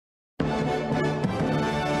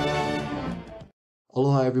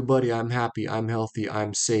Aloha everybody, I'm happy, I'm healthy,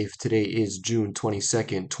 I'm safe. Today is June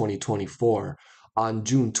 22nd, 2024. On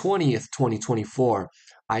June 20th, 2024,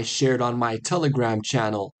 I shared on my Telegram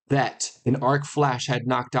channel that an arc flash had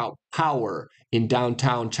knocked out power in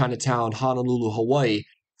downtown Chinatown, Honolulu, Hawaii.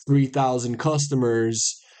 3,000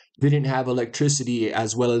 customers didn't have electricity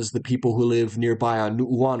as well as the people who live nearby on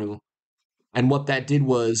Nu'uanu. And what that did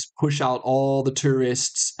was push out all the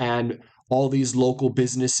tourists and all these local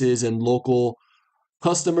businesses and local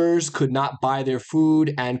customers could not buy their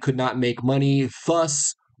food and could not make money,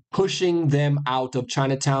 thus pushing them out of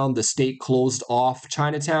Chinatown. The state closed off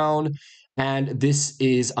Chinatown. And this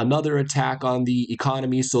is another attack on the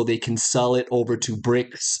economy so they can sell it over to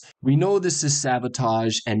BRICS. We know this is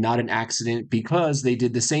sabotage and not an accident because they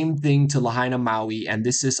did the same thing to Lahaina, Maui, and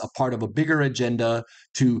this is a part of a bigger agenda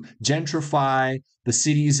to gentrify the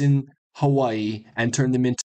cities in Hawaii and turn them into